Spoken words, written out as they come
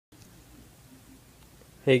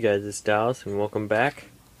Hey guys, it's Dallas and welcome back.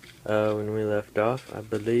 When we left off, I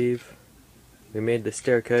believe we made the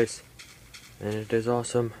staircase and it is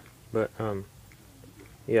awesome. But,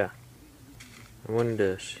 yeah. I wanted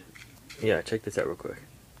to, check this out real quick.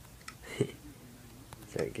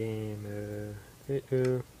 Start game,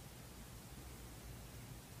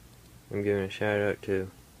 I'm giving a shout out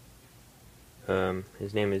to,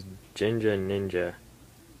 his name is Jinja Ninja.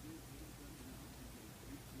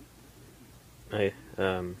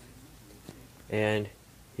 And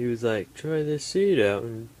he was like, try this seed out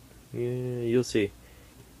and you'll see.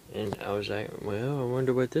 And I was like, well, I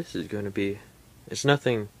wonder what this is going to be. It's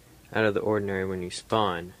nothing out of the ordinary when you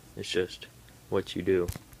spawn. It's just what you do.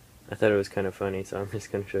 I thought it was kind of funny, so I'm just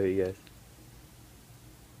going to show you guys.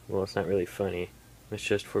 Well, it's not really funny. It's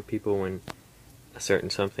just for people when a certain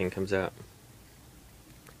something comes out.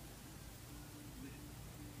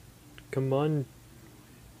 Come on.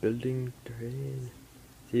 Building terrain.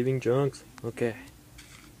 Receiving chunks. Okay.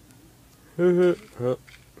 Oh.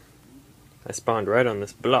 I spawned right on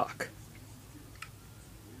this block.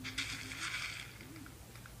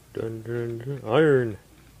 Dun, dun, dun. Iron.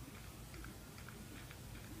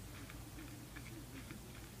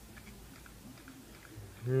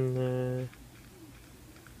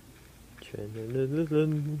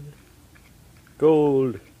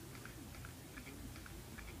 Gold.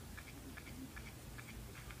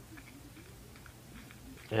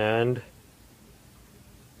 And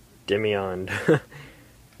Demiond.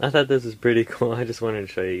 I thought this was pretty cool. I just wanted to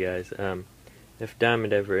show you guys. If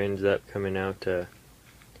Diamond ever ends up coming out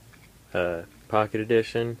Pocket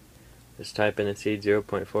Edition, just type in the seed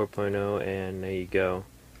 0.4.0 and there you go.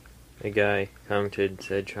 A guy commented,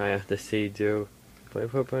 said try out the seed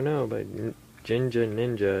 0.4.0 by Jinja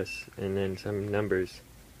Ninjas and then some numbers.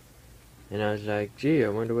 And I was like, gee, I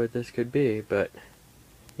wonder what this could be. But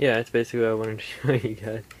yeah, that's basically what I wanted to show you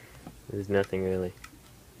guys. There's nothing really.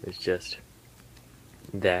 It's just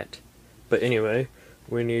that. But anyway,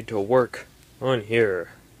 we need to work on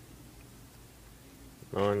here.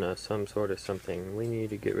 On some sort of something. We need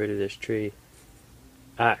to get rid of this tree.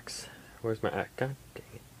 Axe. Where's my axe? God dang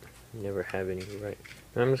it. Never have any right.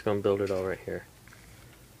 I'm just going to build it all right here.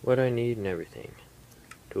 What I need and everything.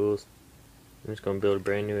 Tools. I'm just going to build a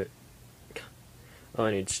brand new... Oh,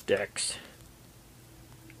 I need sticks.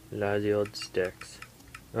 Lousy old sticks.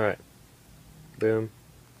 Alright. Boom.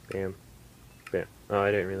 Bam. Bam. Oh,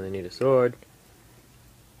 I didn't really need a sword.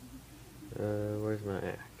 Where's my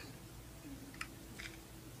axe?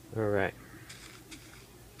 Alright.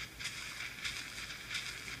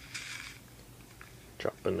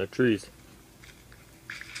 Chopping the trees.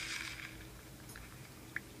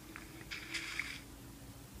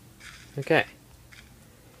 Okay.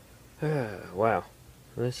 Wow.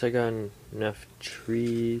 At least I got enough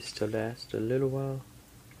trees to last a little while.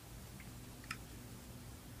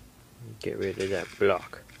 Get rid of that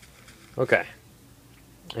block. Okay.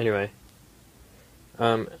 Anyway.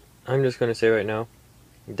 I'm just gonna say right now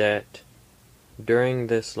that during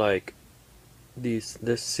this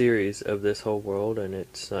this series of this whole world and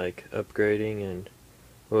it's like upgrading and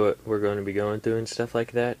what we're going to be going through and stuff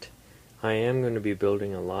like that, I am going to be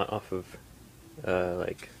building a lot off of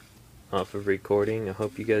recording. I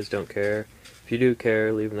hope you guys don't care. If you do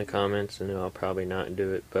care, leave in the comments and I'll probably not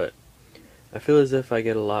do it, but I feel as if I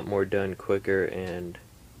get a lot more done quicker and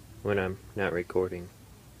when I'm not recording.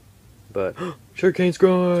 But sugarcane's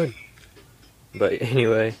growing. But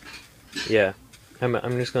anyway, yeah, I'm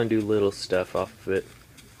just gonna do little stuff off of it.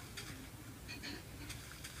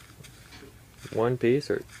 One piece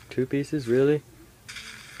or two pieces, really?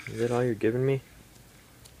 Is that all you're giving me?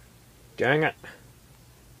 Dang it!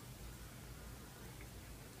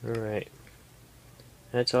 Alright.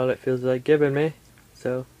 That's all it feels like giving me.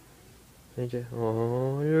 So,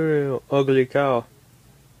 oh, you ugly cow.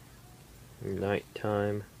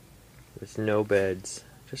 Nighttime with no beds.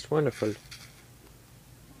 Just wonderful.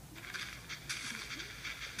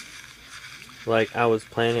 Like, I was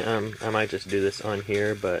planning, I might just do this on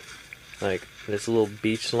here, but, like, this little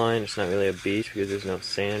beach line, it's not really a beach because there's no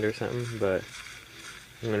sand or something, but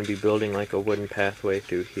I'm going to be building, like, a wooden pathway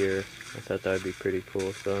through here. I thought that would be pretty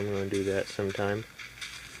cool, so I'm going to do that sometime.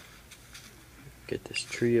 Get this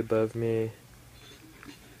tree above me.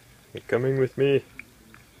 You're coming with me.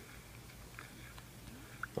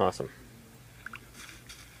 Awesome.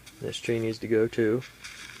 This tree needs to go too.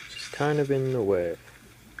 Just kind of in the way.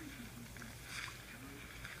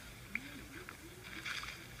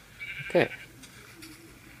 Okay.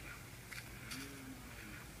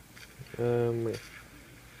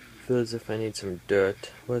 Feel as if I need some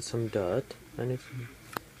dirt. What's some dirt? I need some...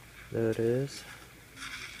 There it is.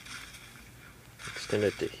 extend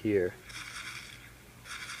it to here.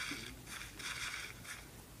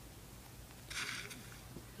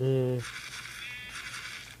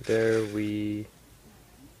 There we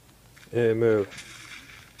move.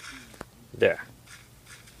 There.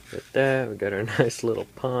 Right there, we got our nice little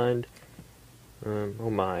pond. Oh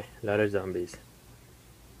my, a lot of zombies.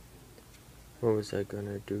 What was I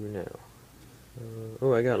gonna do now?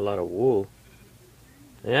 Oh, I got a lot of wool.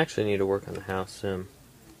 I actually need to work on the house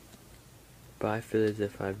but I feel as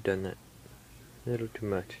if I've done that a little too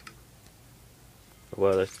much.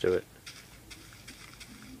 Well, let's do it.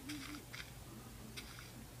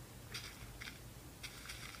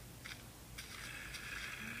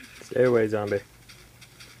 Stay away, zombie.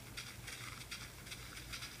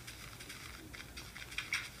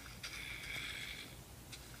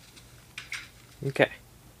 Okay.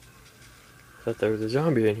 Thought there was a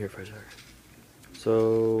zombie in here for a second.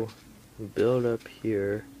 So, build up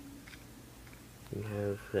here. We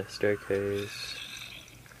have that staircase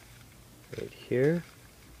right here.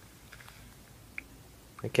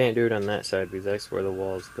 I can't do it on that side because that's where the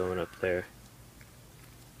wall's going up there.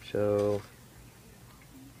 So,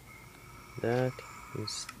 that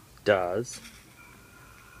is does.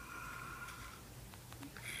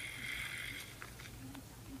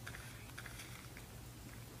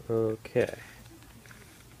 Okay.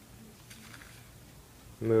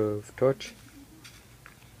 Move torch.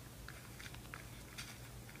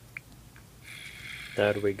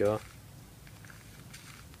 There we go.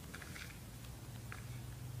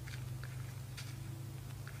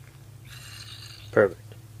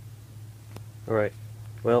 Perfect. Alright.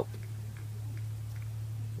 Well,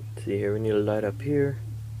 let's see here. We need a light up here.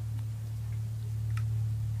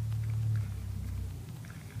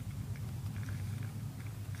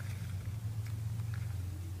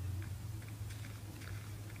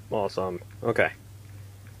 Awesome. Okay.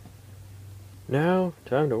 Now,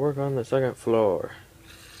 time to work on the second floor.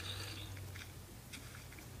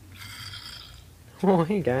 Oh,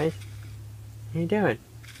 hey guys. How you doing?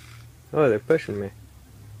 Oh, they're pushing me.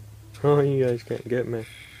 Oh, you guys can't get me.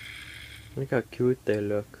 Look how cute they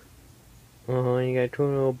look. Oh, you got two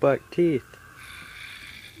little buck teeth.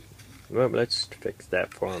 Well, let's fix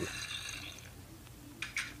that for them.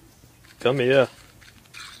 Come here.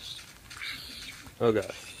 Oh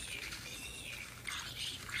god.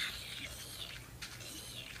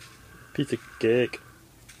 Piece of cake.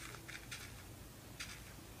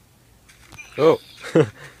 Oh! You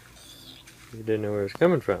didn't know where it was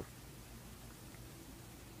coming from.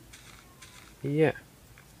 Yeah.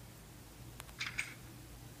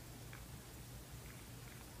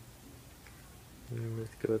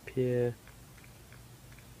 Let's go up here.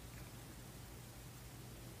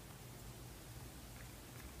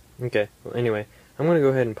 Okay, well anyway, I'm gonna go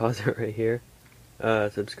ahead and pause it right here.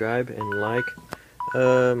 Subscribe and like.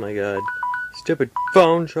 Oh my god. Stupid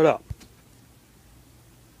phone, shut up!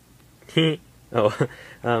 Oh,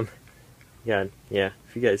 yeah,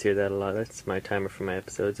 if you guys hear that a lot, that's my timer for my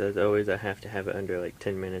episodes. As always, I have to have it under like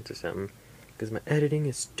 10 minutes or something, because my editing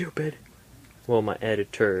is stupid. Well, my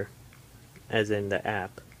editor, as in the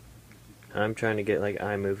app. I'm trying to get like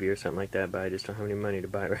iMovie or something like that, but I just don't have any money to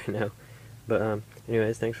buy it right now. But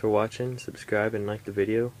anyways, thanks for watching, subscribe and like the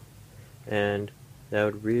video, and that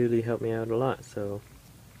would really help me out a lot. So,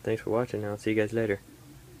 thanks for watching, I'll see you guys later.